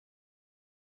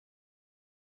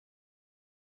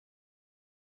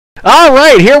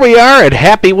Alright, here we are at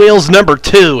Happy Wheels number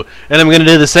 2. And I'm going to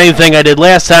do the same thing I did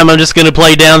last time. I'm just going to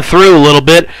play down through a little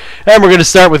bit. And we're going to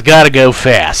start with Gotta Go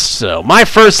Fast. So, my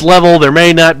first level, there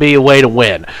may not be a way to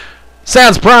win.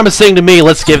 Sounds promising to me.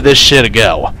 Let's give this shit a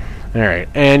go. Alright,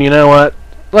 and you know what?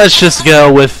 Let's just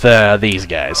go with these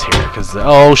guys here. Because,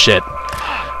 oh shit.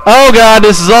 Oh god,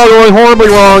 this is all going horribly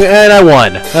wrong, and I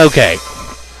won. Okay.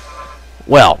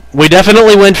 Well, we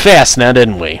definitely went fast now,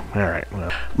 didn't we? Alright.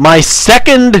 Well. My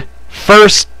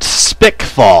first spick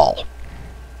fall.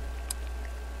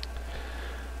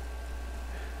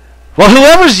 Well,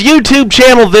 whoever's YouTube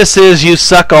channel this is, you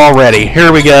suck already.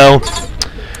 Here we go.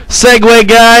 Segway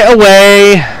guy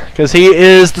away, because he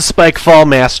is the spike fall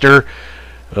master.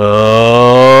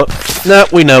 No,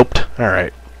 we noped.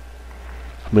 Alright.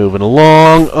 Moving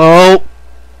along. Oh,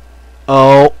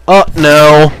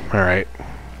 no. Alright.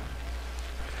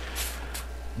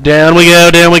 Down we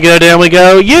go, down we go, down we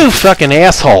go. You fucking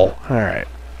asshole. Alright.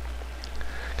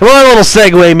 Come on, little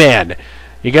Segway man.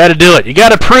 You gotta do it. You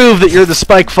gotta prove that you're the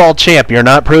Spike Fall champ. You're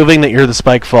not proving that you're the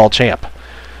Spike Fall champ.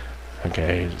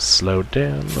 Okay, slow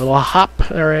down. Little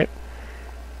hop. Alright.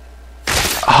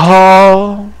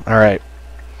 Oh. Alright.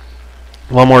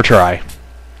 One more try.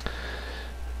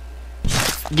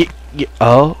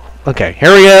 Oh. Okay,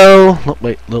 here we go. Oh,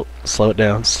 wait, slow it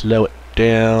down. Slow it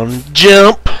down.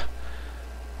 Jump.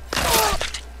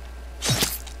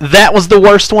 That was the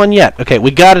worst one yet. Okay, we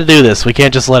gotta do this. We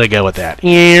can't just let it go with that.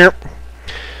 Yep.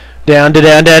 Down,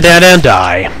 down, down, down, down,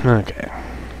 die. Okay.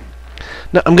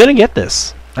 No, I'm gonna get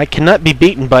this. I cannot be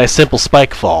beaten by a simple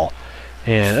spike fall.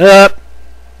 And up.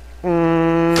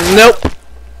 Nope.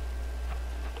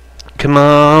 Come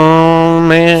on,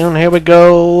 man. Here we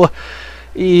go.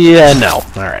 Yeah, no.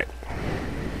 Alright.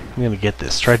 I'm gonna get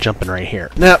this. Try jumping right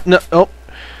here. No, no. Oh.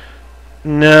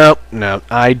 No, no.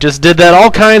 I just did that all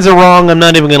kinds of wrong. I'm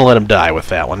not even going to let him die with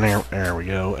that one. There we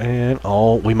go. And,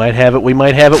 oh, we might have it. We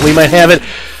might have it. We might have it.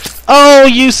 Oh,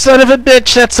 you son of a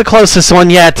bitch. That's the closest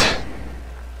one yet.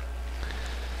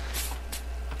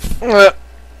 Come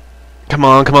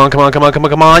on, come on, come on, come on, come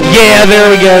on, come on. Yeah, there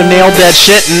we go. Nailed that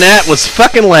shit, and that was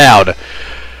fucking loud.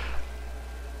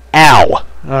 Ow.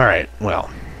 Alright, well.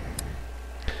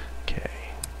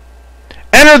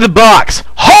 Enter the box!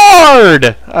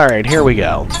 Hard! Alright, here we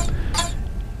go.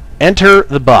 Enter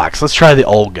the box. Let's try the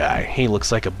old guy. He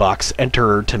looks like a box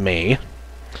enterer to me.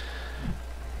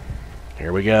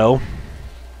 Here we go.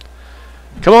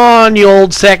 Come on, you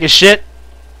old sack of shit.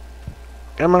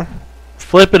 Come on.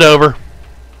 Flip it over.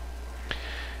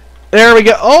 There we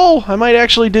go. Oh, I might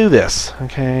actually do this.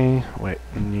 Okay, wait.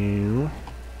 No.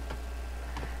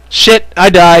 Shit, I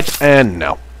died. And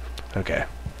no. Okay.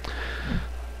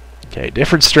 Okay,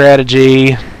 different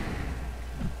strategy.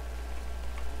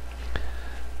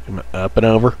 Up and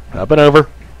over. Up and over.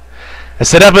 I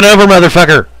said up and over,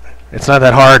 motherfucker. It's not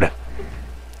that hard.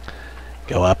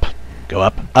 Go up. Go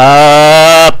up.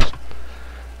 Up!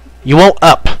 You won't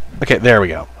up. Okay, there we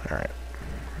go. Alright.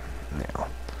 Now.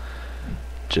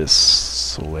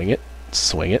 Just swing it.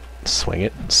 Swing it. Swing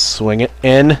it. Swing it.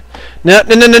 In. No,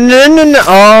 no, no, no, no, no, no.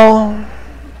 Oh.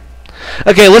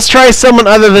 Okay, let's try someone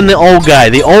other than the old guy.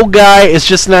 The old guy is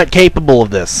just not capable of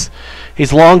this.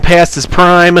 He's long past his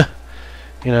prime.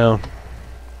 You know.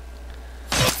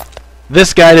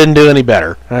 This guy didn't do any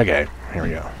better. Okay, here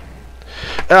we go.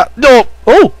 No!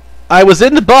 Oh! I was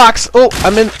in the box. Oh,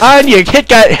 I'm in. And you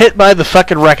got hit by the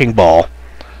fucking wrecking ball.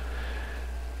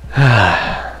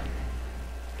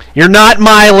 You're not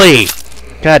Miley!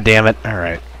 God damn it.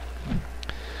 Alright.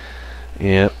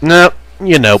 Yeah. Nope.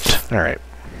 You noped. Alright.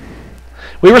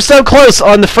 We were so close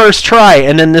on the first try,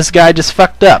 and then this guy just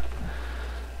fucked up.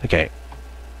 Okay.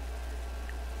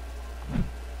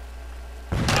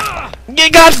 You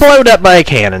got blown up by a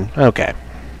cannon. Okay.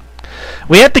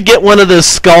 We have to get one of those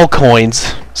skull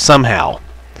coins somehow.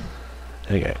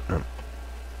 Okay.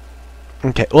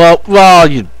 Okay. Well,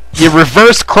 you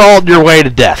reverse crawled your way to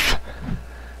death.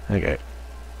 Okay.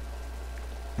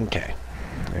 Okay.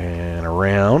 And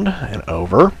around and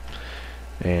over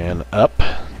and up.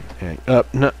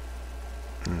 Up, no.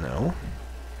 No.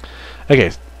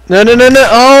 Okay. No, no, no, no.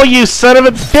 Oh, you son of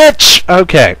a bitch!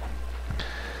 Okay.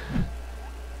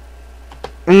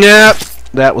 Nah.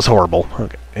 That was horrible.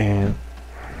 Okay. And.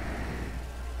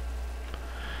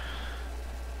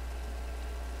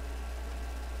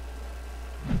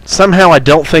 Somehow I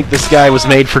don't think this guy was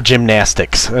made for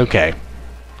gymnastics. Okay.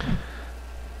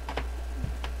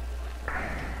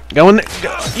 Going.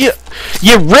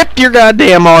 You ripped your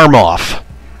goddamn arm off.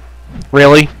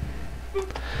 Really?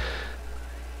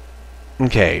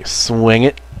 Okay, swing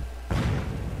it.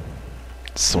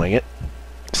 Swing it.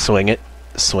 Swing it.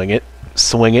 Swing it.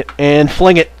 Swing it. And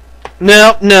fling it.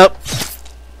 Nope, nope.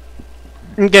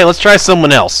 Okay, let's try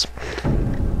someone else.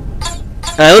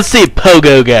 Let's see if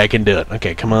Pogo Guy can do it.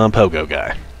 Okay, come on, Pogo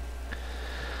Guy.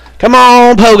 Come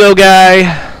on, Pogo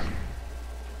Guy.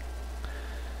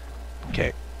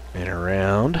 Okay, and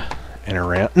around, and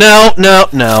around. No, no,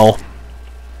 no.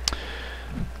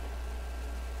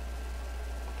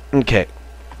 Okay.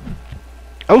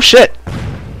 Oh, shit.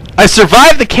 I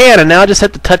survived the can, and now I just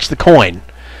have to touch the coin.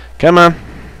 Come on.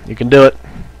 You can do it.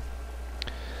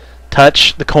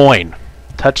 Touch the coin.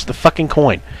 Touch the fucking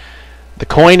coin. The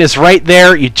coin is right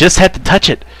there. You just have to touch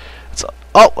it.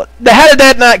 Oh, how did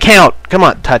that not count? Come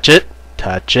on, touch it.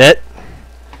 Touch it.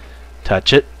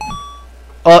 Touch it.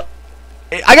 I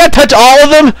gotta touch all of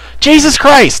them? Jesus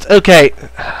Christ. Okay.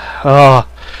 No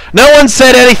one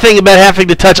said anything about having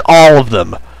to touch all of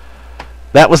them.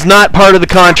 That was not part of the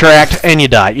contract, and you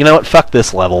died. You know what? Fuck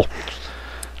this level.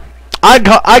 I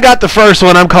got the first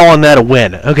one. I'm calling that a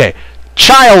win. Okay.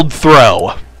 Child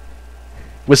throw.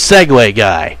 With Segway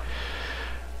Guy.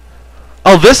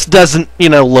 Oh, this doesn't,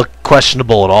 look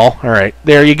questionable at all. Alright.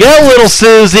 There you go, little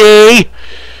Susie.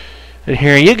 And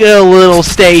here you go, little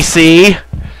Stacy.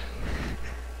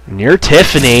 And you're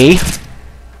Tiffany.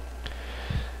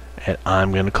 And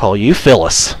I'm going to call you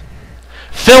Phyllis.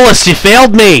 Phyllis, you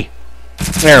failed me!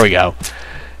 There we go.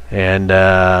 And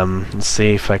let's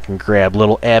see if I can grab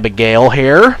little Abigail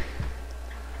here.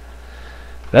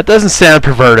 That doesn't sound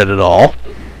perverted at all.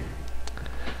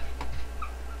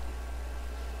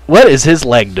 What is his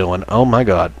leg doing? Oh my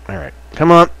god. Alright. Come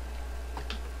on.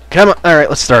 Come on. Alright,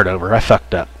 let's start over. I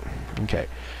fucked up. Okay.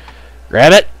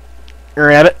 Grab it.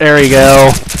 Grab it. There you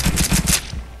go.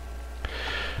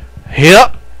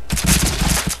 Yep.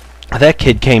 That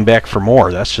kid came back for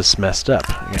more. That's just messed up.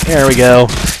 There we go.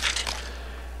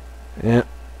 Yeah.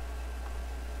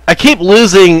 I keep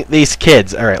losing these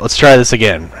kids. Alright, let's try this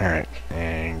again. Alright.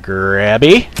 And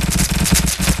grabby.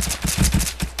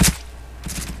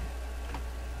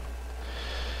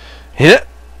 Yeah.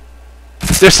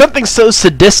 There's something so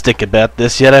sadistic about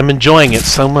this, yet I'm enjoying it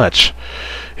so much.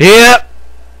 Yeah.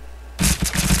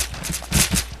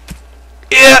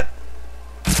 Yeah.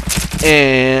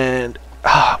 And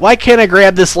why can't I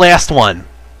grab this last one?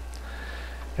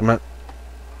 Come on.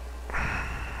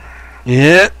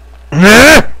 Yeah.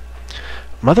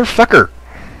 Motherfucker.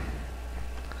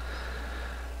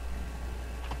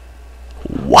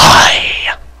 Why?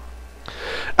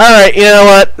 Alright, you know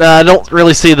what? I don't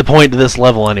really see the point to this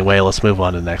level anyway. Let's move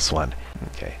on to the next one.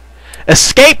 Okay.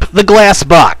 Escape the glass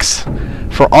box.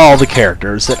 For all the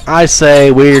characters. And I say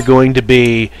we're going to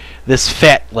be this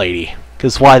fat lady.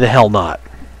 Because why the hell not?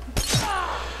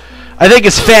 I think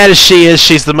as fat as she is,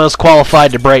 she's the most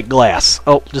qualified to break glass.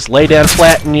 Oh, just lay down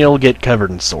flat and you'll get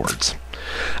covered in swords.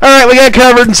 Alright, we got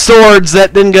covered in swords.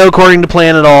 That didn't go according to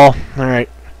plan at all. Alright.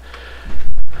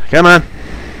 Come on.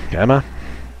 Come on.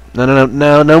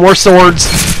 No more swords.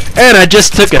 And I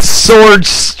just took a sword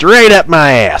straight up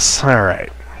my ass.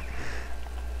 Alright.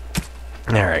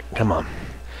 Alright, come on.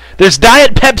 There's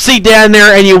Diet Pepsi down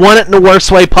there and you want it in the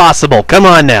worst way possible. Come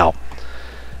on now.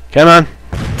 Come on.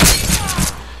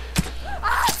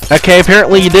 Okay,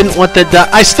 apparently you didn't want that die.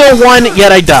 I still won,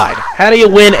 yet I died. How do you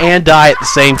win and die at the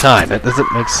same time? That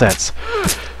doesn't make sense.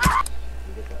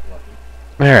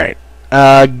 Alright.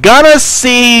 Gonna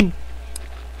see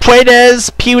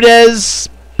PewDiePie,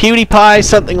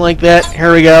 something like that.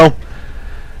 Here we go.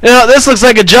 This looks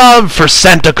like a job for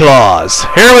Santa Claus.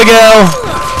 Here we go.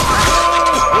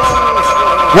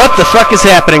 What the fuck is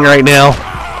happening right now?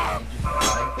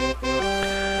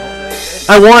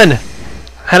 I won.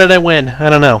 How did I win? I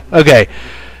don't know. Okay.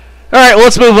 Alright, well,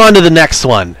 let's move on to the next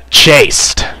one.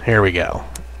 Chased. Here we go.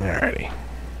 Alrighty.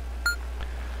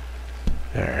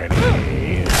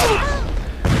 Alrighty.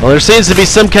 Well, there seems to be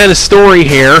some kind of story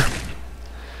here.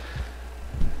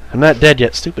 I'm not dead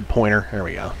yet. Stupid pointer. There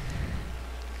we go.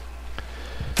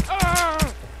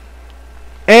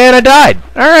 And I died.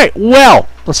 Alright, well,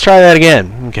 let's try that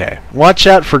again. Okay. Watch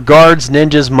out for guards,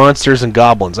 ninjas, monsters, and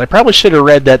goblins. I probably should have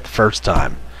read that the first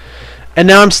time. And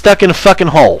now I'm stuck in a fucking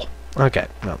hole. Okay.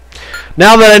 No.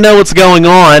 Now that I know what's going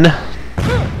on.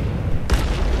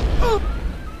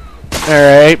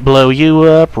 Alright, blow you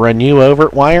up, run you over.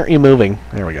 Why aren't you moving?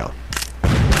 There we go.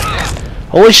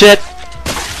 Holy shit.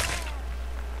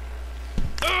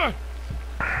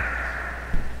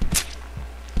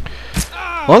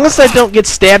 As long as I don't get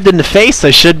stabbed in the face,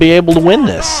 I should be able to win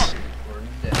this.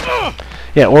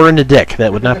 Yeah, or in the dick.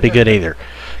 That would not be good either.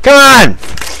 Come on!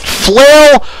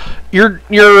 Flail your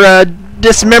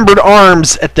dismembered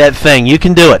arms at that thing. You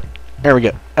can do it. There we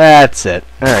go. That's it.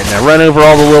 Alright, now run over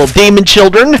all the little demon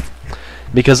children.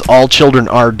 Because all children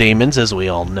are demons, as we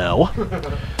all know.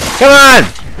 Come on!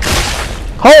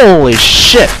 Holy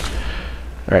shit!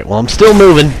 Alright, well, I'm still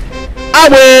moving. I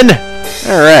win!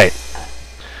 Alright.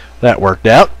 That worked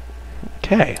out.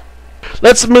 Okay.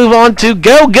 Let's move on to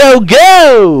go, go,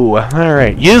 go!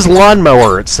 Alright, use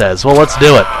lawnmower, it says. Well, let's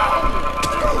do it.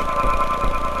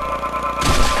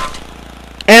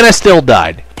 And I still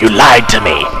died. You lied to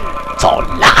me. It's all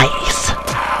lies.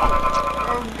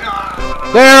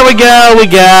 There we go, we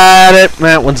got it.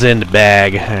 That one's in the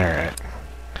bag. Alright.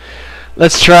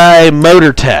 Let's try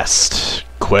motor test.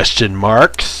 Question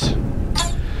marks.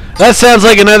 That sounds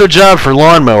like another job for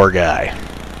lawnmower guy.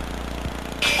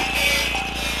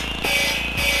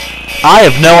 I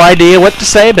have no idea what to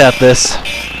say about this.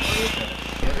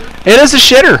 It is a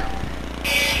shitter.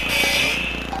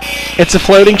 It's a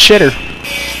floating shitter.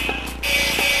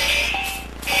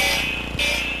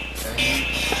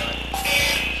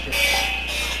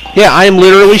 Yeah, I am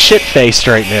literally shit-faced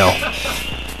right now.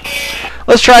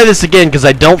 Let's try this again, because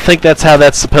I don't think that's how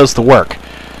that's supposed to work.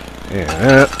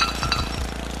 Yeah.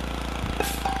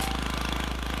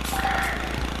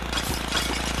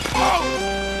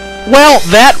 Well,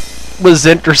 that was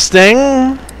interesting.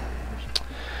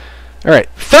 Alright,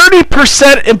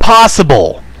 30%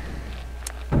 impossible.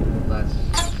 That's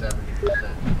 70%.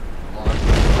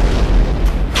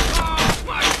 Oh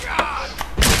my god!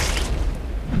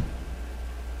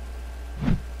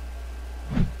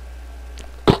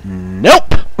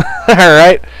 Nope.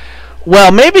 Alright.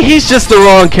 Well, maybe he's just the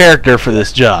wrong character for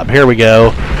this job. Here we go.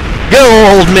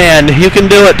 Go, old man. You can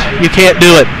do it. You can't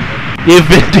do it. You've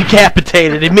been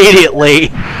decapitated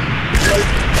immediately.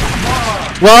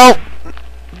 Well,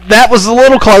 that was a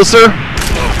little closer.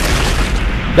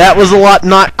 That was a lot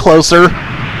not closer.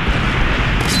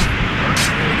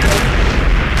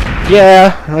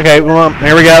 Yeah. Okay, well,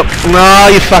 here we go. No,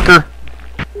 you fucker.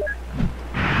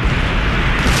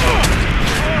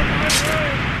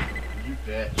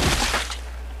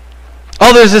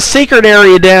 Oh, there's a secret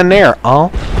area down there.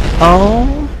 Oh.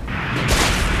 Oh.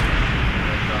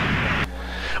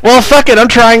 Well, fuck it. I'm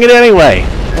trying it anyway.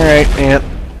 Alright, Ant.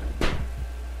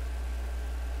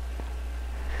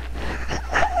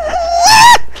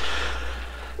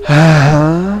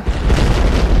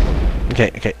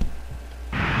 Okay.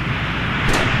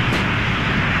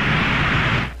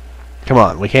 Come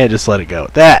on. We can't just let it go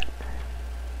at that.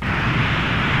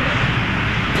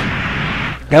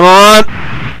 Come on.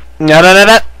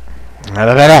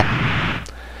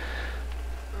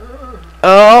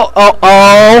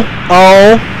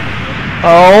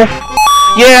 Oh.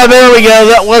 Yeah, there we go.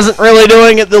 That wasn't really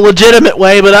doing it the legitimate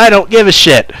way, but I don't give a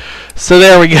shit. So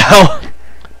there we go.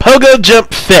 Pogo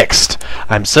jump fixed.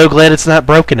 I'm so glad it's not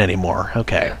broken anymore.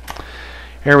 Okay.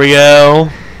 Here we go.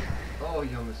 Oh,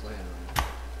 you almost landed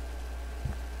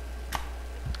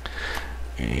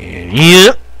on me.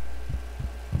 Yep.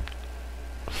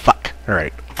 Fuck.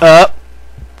 Alright. Up.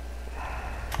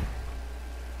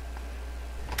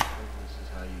 This is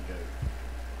how you go.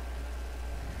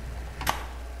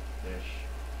 Fish.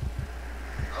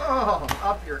 Oh,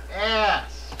 up your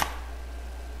ass.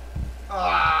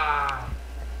 Ah.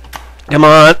 Come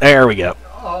on. There we go.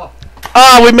 Oh.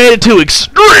 Ah, we made it to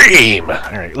extreme.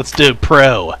 Alright, let's do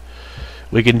pro.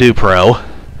 We can do pro.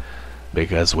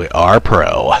 Because we are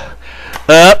pro.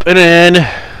 Up and in.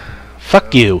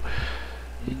 Fuck you.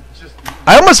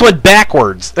 I almost went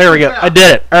backwards. There we go. I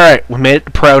did it. Alright, we made it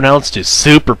to pro. Now let's do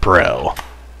super pro.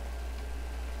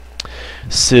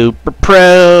 Super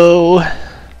pro.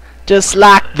 Just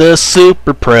like the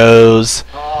super pros.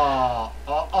 Oh.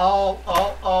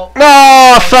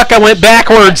 Oh, fuck, I went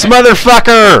backwards,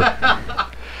 motherfucker!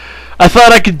 I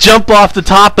thought I could jump off the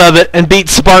top of it and beat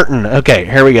Spartan. Okay,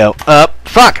 here we go. Up,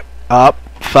 fuck. Up,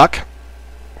 fuck.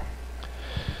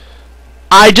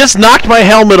 I just knocked my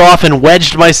helmet off and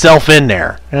wedged myself in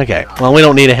there. Okay, well, we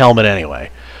don't need a helmet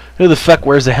anyway. Who the fuck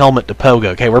wears a helmet to Pogo?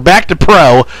 Okay, we're back to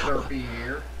pro.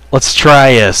 Let's try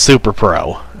a super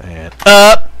pro. And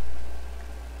up.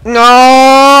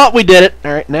 No, we did it.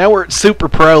 Alright, now we're at super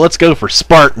pro. Let's go for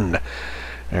Spartan.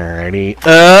 Alrighty,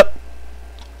 up.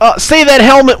 Oh, see, that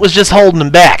helmet was just holding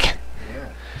him back. Yeah,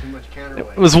 too much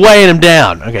counterweight. It was weighing him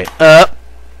down. Okay, up.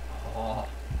 Oh.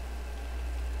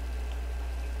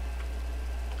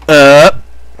 Up.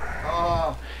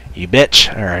 Oh. You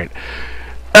bitch. Alright.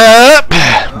 Up.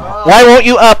 Oh. Why won't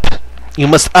you up? You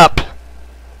must up.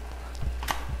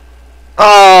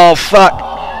 Oh, fuck.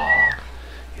 Oh.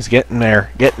 He's getting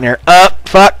there. Getting there. Up.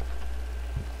 Fuck.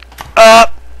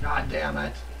 Up. God damn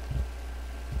it.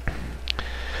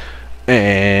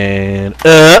 And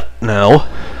up. No.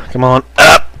 Come on.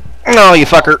 Up. No, you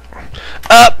fucker.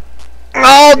 Up. I'm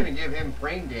Oh. gonna give him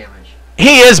brain damage.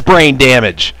 He is brain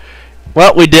damage.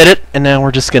 Well, we did it, and now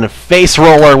we're just gonna face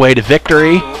roll our way to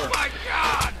victory.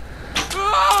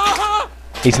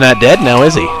 He's not dead now,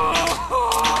 is he?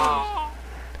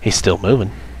 He's still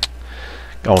moving.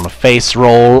 Gonna face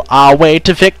roll our way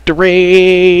to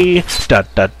victory. Da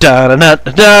da da da da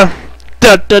da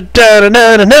da da da da da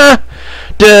da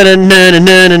da da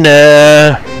da da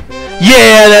da.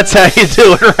 Yeah, that's how you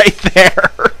do it right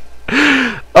there.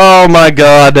 Oh my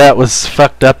God, that was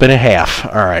fucked up in a half.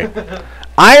 All right,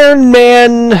 Iron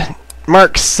Man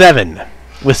Mark 7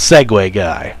 with Segway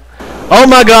Guy. Oh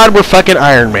my God, we're fucking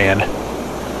Iron Man.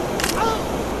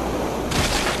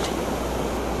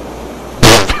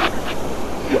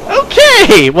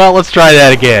 Okay, well, let's try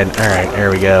that again. Alright,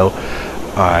 here we go.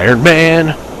 Iron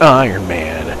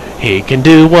Man, he can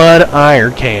do what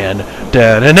iron can.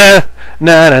 Da-na-na,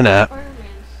 na-na-na.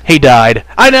 He died.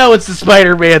 I know, it's the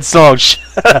Spider-Man song.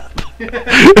 Shut up.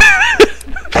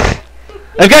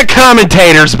 I've got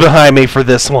commentators behind me for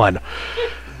this one.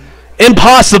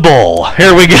 Impossible.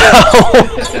 Here we go.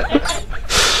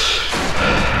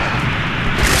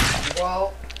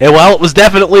 Well, it was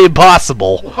definitely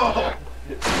impossible. Whoa.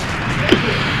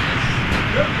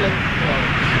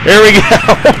 Here we go.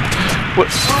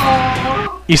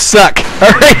 You suck.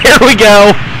 Alright, here we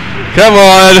go. Come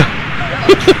on.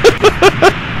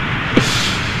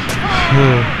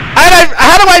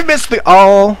 How do I miss the...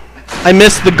 Oh, I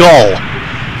missed the goal.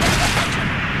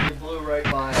 You blew right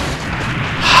by it.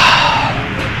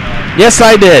 Yes,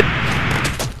 I did.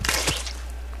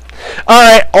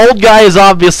 Alright, old guy is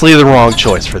obviously the wrong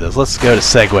choice for this. Let's go to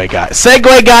Segway Guy.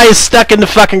 Segway Guy is stuck in the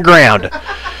fucking ground.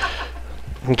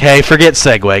 Okay, forget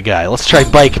Segway Guy. Let's try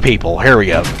Bike People. Here we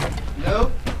go.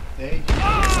 Nope.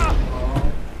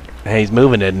 Hey, he's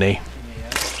moving, isn't he? Yeah,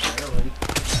 barely.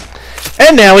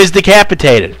 And now he's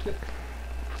decapitated.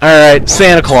 Alright,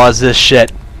 Santa Claus this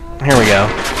shit. Here we go.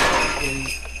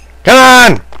 Come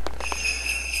on!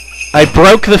 I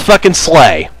broke the fucking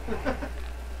sleigh.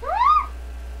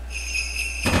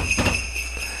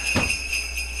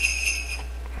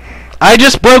 I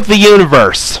just broke the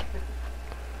universe.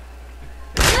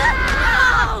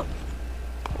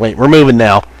 Wait, we're moving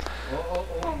now.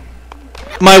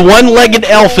 My one-legged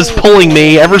elf is pulling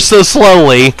me ever so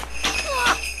slowly.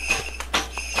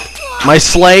 My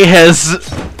sleigh has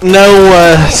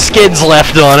no skids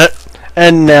left on it.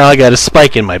 And now I got a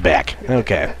spike in my back.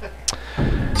 Okay.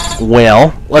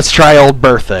 Well, let's try old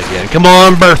Bertha again. Come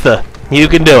on, Bertha. You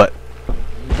can do it.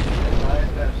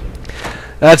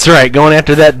 That's right, going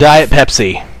after that Diet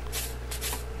Pepsi.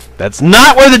 That's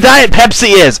not where the Diet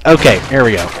Pepsi is! Okay, here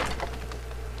we go.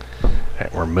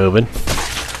 Alright, we're moving.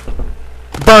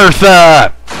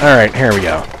 Bertha! Alright, here we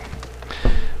go.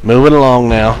 Moving along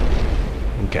now.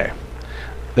 Okay.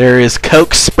 There is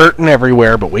Coke spurting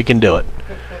everywhere, but we can do it.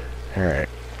 Alright.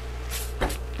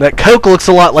 That Coke looks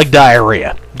a lot like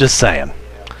diarrhea. Just saying.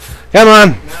 Come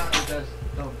on!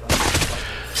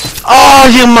 Oh,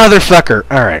 you motherfucker!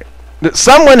 Alright.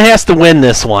 Someone has to win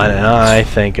this one, and I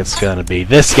think it's gonna be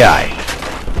this guy.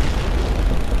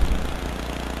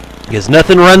 Because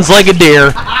nothing runs like a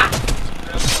deer.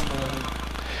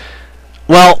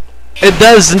 Well, it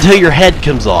does until your head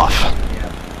comes off.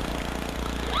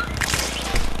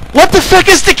 What the fuck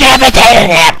is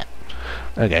decapitating him?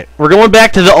 Okay, we're going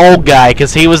back to the old guy,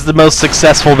 because he was the most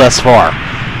successful thus far.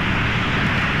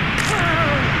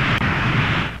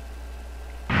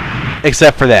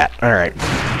 Except for that. Alright.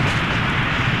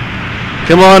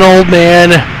 Come on, old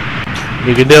man.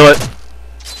 You can do it.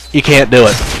 You can't do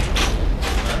it.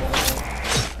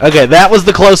 Okay, that was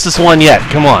the closest one yet.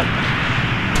 Come on.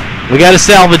 We gotta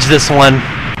salvage this one.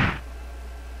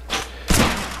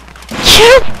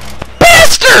 You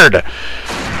bastard!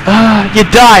 You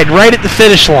died right at the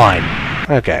finish line.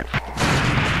 Okay.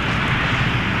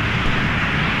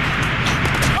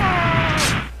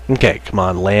 Okay, come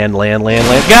on. Land, land, land,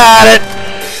 land. Got it!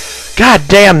 God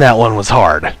damn, that one was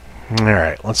hard.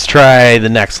 Alright, let's try the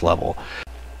next level.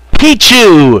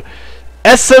 Pichu!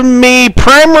 SME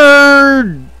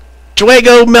Primer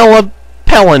Juego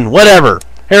Melapelin, whatever.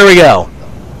 Here we go.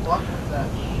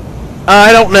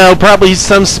 I don't know, probably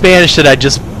some Spanish that I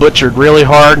just butchered really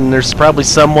hard, and there's probably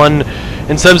someone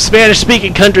in some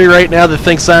Spanish-speaking country right now that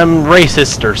thinks I'm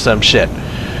racist or some shit.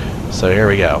 So here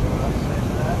we go.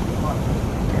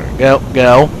 Go,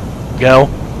 go, go.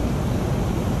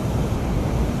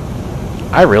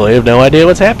 I really have no idea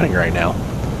what's happening right now.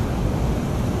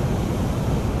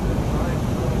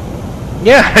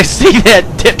 Yeah, I see that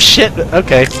dipshit.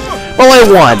 Okay. Well, I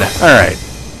won. Alright.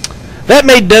 That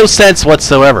made no sense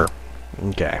whatsoever.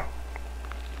 Okay.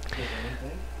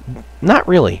 Not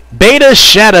really. Beta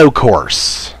Shadow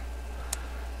Course.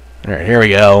 Alright, here we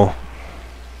go.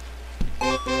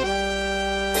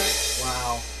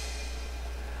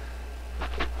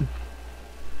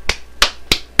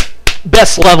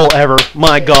 best level ever.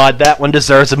 My God, that one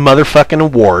deserves a motherfucking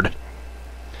award.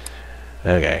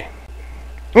 Okay.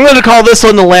 I'm going to call this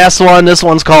one the last one. This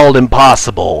one's called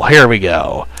Impossible. Here we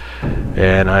go.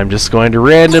 And I'm just going to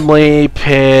randomly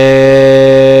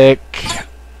pick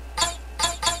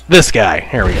this guy.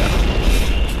 Here we go.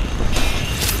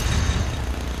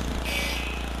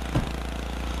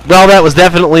 Well, that was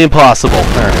definitely impossible.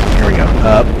 Alright, here we go.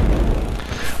 Up.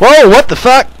 Whoa, what the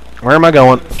fuck? Where am I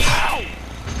going?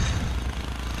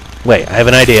 Wait, I have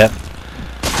an idea.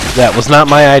 That was not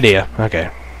my idea.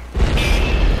 Okay.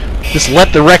 Just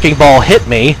let the wrecking ball hit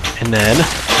me, and then...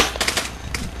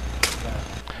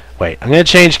 Wait, I'm going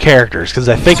to change characters, because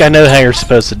I think I know how you're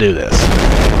supposed to do this.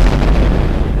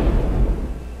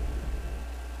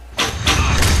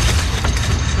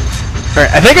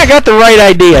 Alright, I think I got the right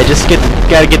idea. I just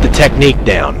got to get the technique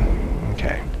down.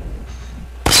 Okay.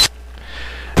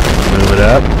 Move it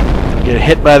up. Get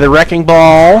hit by the wrecking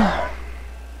ball.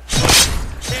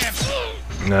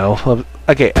 No.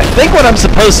 Okay, I think what I'm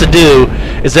supposed to do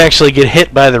is actually get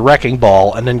hit by the wrecking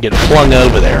ball and then get flung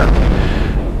over there.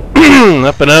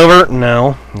 Up and over?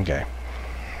 No. Okay.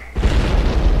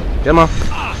 Come on.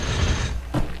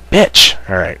 Bitch!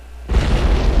 Alright.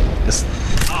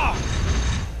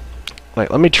 Wait,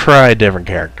 let me try a different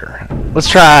character. Let's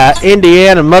try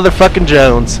Indiana motherfucking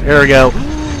Jones. Here we go.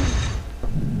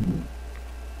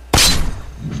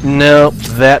 Nope,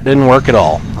 that didn't work at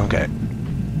all. Okay.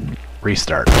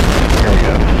 Restart. Here we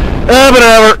go. Up and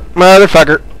over,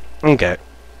 motherfucker. Okay.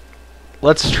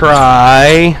 Let's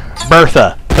try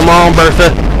Bertha. Come on,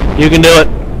 Bertha. You can do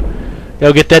it.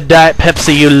 Go get that Diet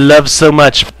Pepsi you love so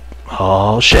much.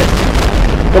 Oh, shit.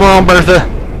 Come on, Bertha.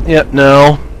 Yep,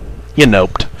 no. You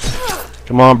noped.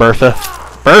 Come on, Bertha.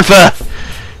 Bertha!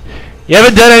 You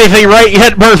haven't done anything right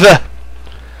yet, Bertha.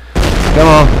 Come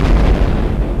on.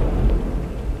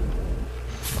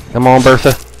 Come on,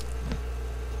 Bertha.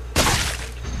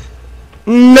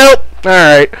 Nope.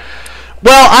 Alright.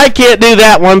 Well, I can't do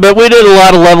that one, but we did a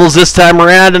lot of levels this time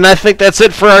around, and I think that's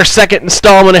it for our second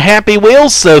installment of Happy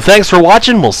Wheels, so thanks for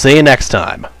watching. We'll see you next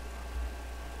time.